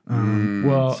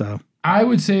 Well, So I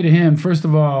would say to him, first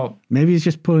of all, maybe he's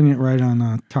just putting it right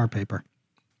on tar paper.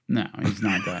 no, he's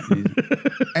not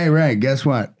that. Hey, Ray, guess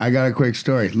what? I got a quick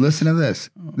story. Listen to this.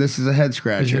 This is a head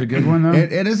scratcher. Is it a good one, though?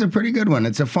 It is a pretty good one.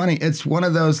 It's one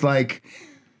of those like,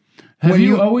 Have when you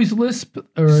you- always lisp,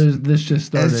 or is this just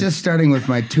started? it's just starting with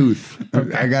my tooth.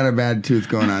 I got a bad tooth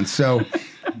going on. So,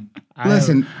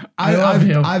 listen, I love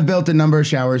you. I've built a number of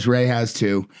showers. Ray has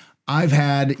too. I've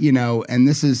had, and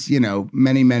this is,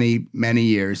 many, many, many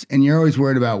years. And you're always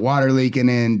worried about water leaking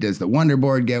in. Does the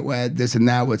wonderboard get wet? This and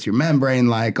that. What's your membrane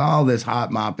like? All this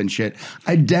hot mop and shit.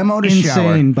 I demoed a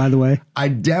shower. Insane, by the way. I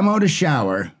demoed a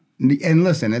shower. And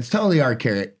listen, it's totally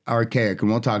archaic, and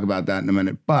we'll talk about that in a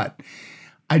minute. But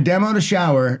I demoed a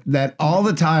shower that all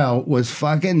the tile was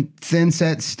fucking thin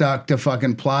set stuck to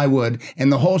fucking plywood,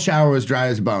 and the whole shower was dry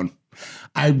as a bone.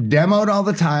 I demoed all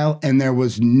the tile, and there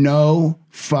was no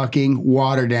fucking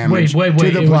water damage wait.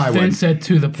 to the It was plywood. thin set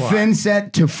to the ply. Thin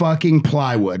set to fucking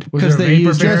plywood. Was there a they vapor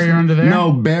used just- barrier under there?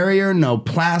 No barrier, no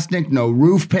plastic, no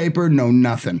roof paper, no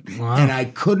nothing. And I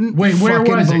couldn't Wait, where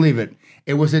fucking was it? believe it.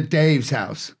 It was at Dave's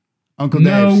house. Uncle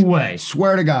No Dave's. way.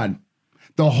 Swear to God.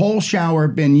 The whole shower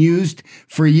been used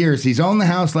for years. He's owned the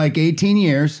house like 18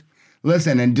 years.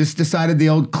 Listen, and just decided the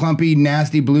old clumpy,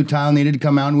 nasty blue tile needed to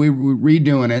come out, and we were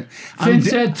redoing it. Thin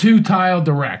set to tile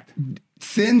direct.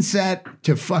 Thin set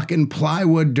to fucking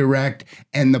plywood direct,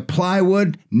 and the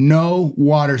plywood, no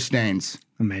water stains.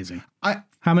 Amazing. I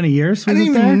How many years I was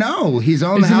didn't it there? even know he's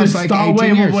owned the Is it house a like stall?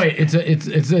 18 years. Wait. It's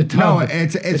a tub. No,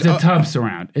 it's a tub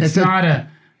surround.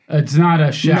 It's not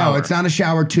a shower. No, it's not a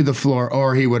shower to the floor,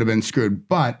 or he would have been screwed.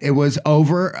 But it was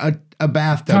over a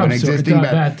bathtub, an existing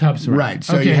bathtub surround. Right.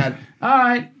 So okay. you had. All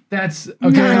right. That's okay.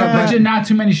 No, but not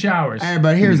too many showers.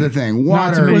 But here's the thing: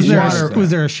 Not too water. many Was there, showers. was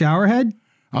there a shower head?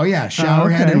 Oh yeah, shower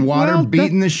head okay. and water Well,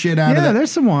 beating the shit out of Yeah, it.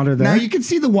 there's some water there. Now you can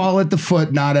see the wall at the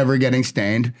foot not ever getting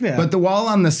stained, Yeah. but the wall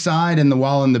on the side and the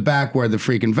wall in the back where the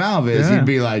freaking valve is, Yeah. you'd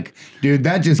be like, dude,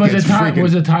 that just But the gets tile freaking.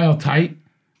 was the tile tight.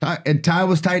 Tile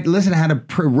was tight. Listen, it had a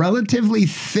relatively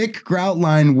thick grout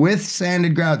line with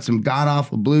sanded grout, some god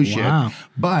awful blue Wow. shit.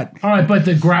 But All right, but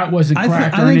the grout wasn't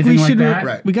cracked or I think anything we like should. that.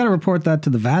 Right. We got to report that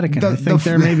to the Vatican. I The- think the-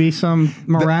 there may be some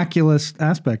miraculous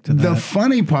aspect to the that.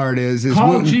 funny part is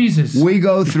Call Jesus. we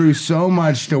go through so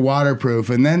much to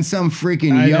waterproof, and then some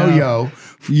freaking I know.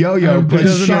 yo-yo puts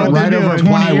doesn't know shit what right they're over doing.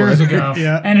 20 years plywood. ago,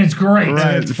 Yeah. and it's great.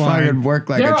 Right, It's it's fine. fucking worked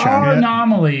like There a are charm.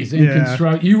 anomalies in Yeah.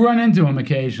 construction. You run into them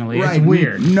occasionally. Right. It's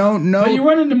weird. No, But you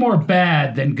run into more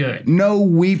bad than good. no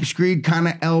weep screed kind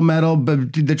of L metal,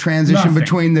 but the transition Nothing.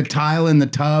 between the tile and the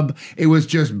tub, it was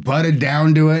just butted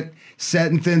down to it, set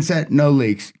and thin set, no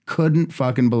leaks. Couldn't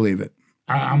fucking believe it.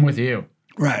 I'm with you.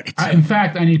 Right. In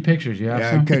fact, I need pictures. You have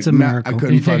Yeah, some? It's a miracle. I Did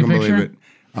couldn't you take a fucking believe picture? it.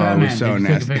 Fat Oh, it man, was so did you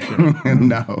take a nasty. picture?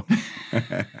 No.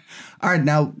 All right,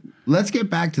 now let's get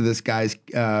back to this guy's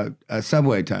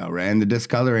subway tile, right? And the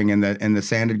discoloring and the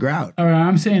sanded grout. All right,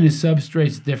 I'm saying his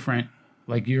substrate's different,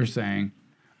 like you're saying,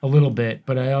 a little bit.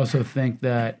 But I also think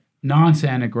that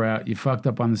non-sanded grout, you fucked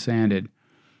up on the sanded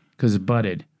because it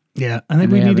budded. Yeah, I think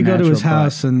And we they need have to a go to his natural butt.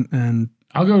 house and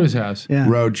I'll go to his house. yeah,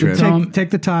 Road trip. Take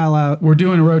the tile out. We're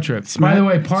doing a road trip. By the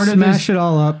way, part of Smash this. it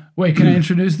all up. Wait, can I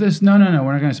introduce this? No. We're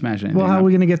not going to smash anything. Well, how up. are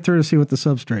we going to get through to see what the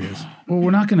substrate is? Well,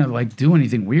 we're not going to do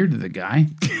anything weird to the guy.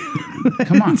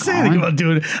 Come on, Say anything Colin. about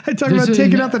doing it. I talk This about is-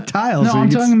 taking out the tiles. No, so I'm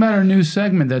you can talking about our new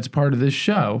segment that's part of this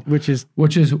show, which is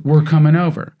which is We're Coming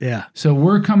Over. yeah. So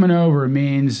We're Coming Over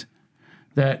means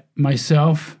that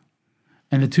myself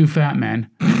and the two fat men,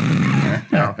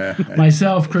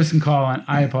 myself, Chris, and Colin,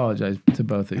 I apologize to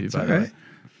both of you, by the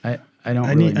way. I don't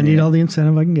I really need all the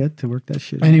incentive I can get to work that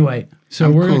shit. Anyway, so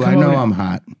I'm we're cool. going to I come know over. I'm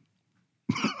hot.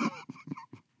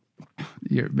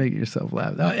 You're making yourself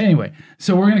laugh. Anyway,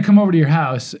 so we're going to come over to your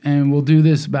house and we'll do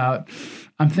this about,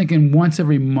 I'm thinking once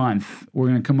every month, we're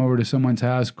going to come over to someone's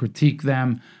house, critique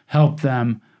them, help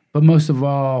them, but most of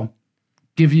all,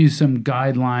 give you some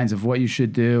guidelines of what you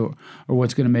should do or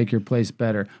what's going to make your place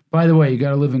better. By the way, you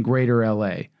got to live in greater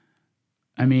LA.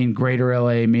 I mean, greater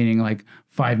LA meaning like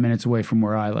 5 minutes away from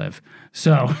where I live.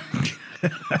 So,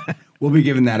 We'll be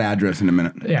giving that address in a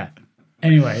minute. yeah.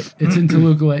 Anyway, it's in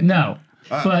Toluca Lake. No,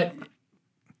 but,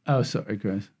 oh, sorry,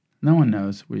 Chris. No one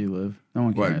knows where you live. No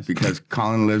one cares. What? Because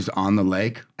Colin lives on the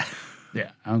lake? Yeah,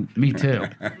 me too.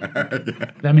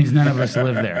 That means none of us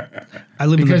live there. I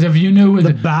live Because in if you knew, the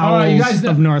all right, bowels you guys know,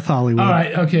 of North Hollywood. all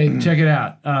right, okay, check it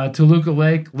out. Toluca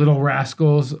Lake, Little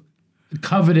Rascals,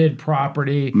 coveted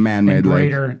property, Man-made in lake.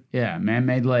 greater, yeah,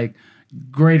 man-made lake.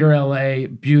 greater LA,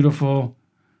 beautiful,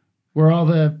 where all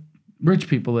the rich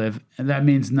people live, and that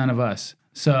means none of us.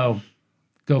 So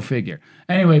go figure.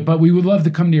 Anyway, but we would love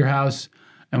to come to your house,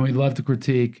 and we'd love to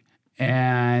critique.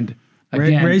 And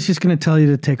again, Ray's just going to tell you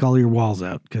to take all your walls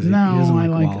out because he doesn't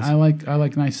like walls. I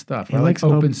like nice stuff. He I like likes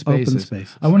open spaces.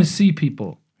 I want to see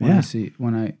people when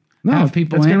I have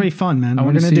people. It's in. going to be fun, man. I We're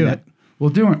want to going to do that. it.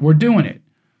 We're doing it.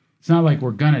 It's not like we're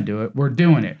gonna do it. We're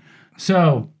doing it.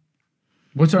 So,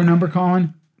 what's our number,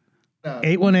 Colin?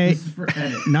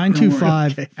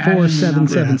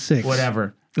 818-925-4776.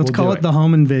 Whatever. Let's call it the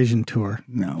Home Invasion Tour.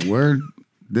 No,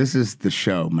 this is the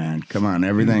show, man. Come on,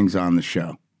 everything's on the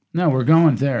show. No, we're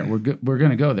going there. We're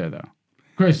gonna go there though.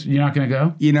 Chris, you're not gonna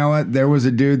go? You know what? There was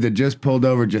a dude that just pulled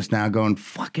over just now going,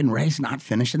 fucking Ray's not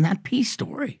finishing that peace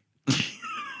story.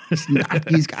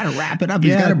 He's got to wrap it up.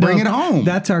 He's got to bring it home.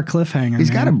 That's our cliffhanger. He's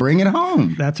got to bring it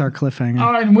home. That's our cliffhanger.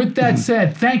 All right, and with that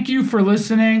said, thank you for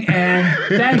listening and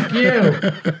thank you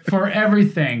for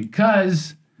everything.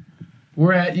 Cause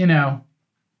we're at,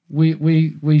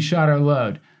 we shot our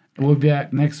load. We'll be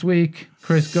back next week.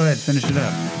 Chris, go ahead, finish it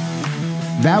up.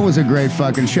 That was a great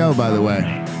fucking show, by the way.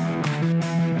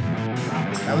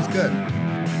 That was good.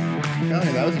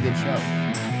 Tony, that was a good show.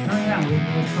 Oh yeah,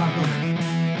 let's talk over it.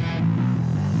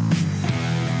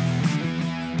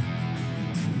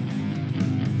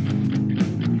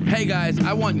 Hey guys,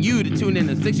 I want you to tune in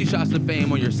to 60 Shots of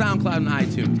Fame on your SoundCloud and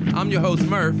iTunes. I'm your host,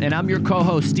 Murph. And I'm your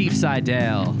co-host, Steve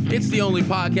Seidel. It's the only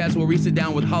podcast where we sit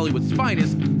down with Hollywood's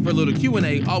finest for a little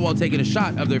Q&A, all while taking a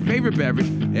shot of their favorite beverage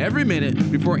every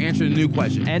minute before answering a new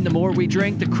question. And the more we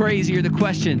drink, the crazier the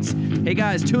questions. Hey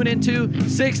guys, tune into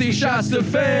 60 Shots of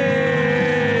Fame!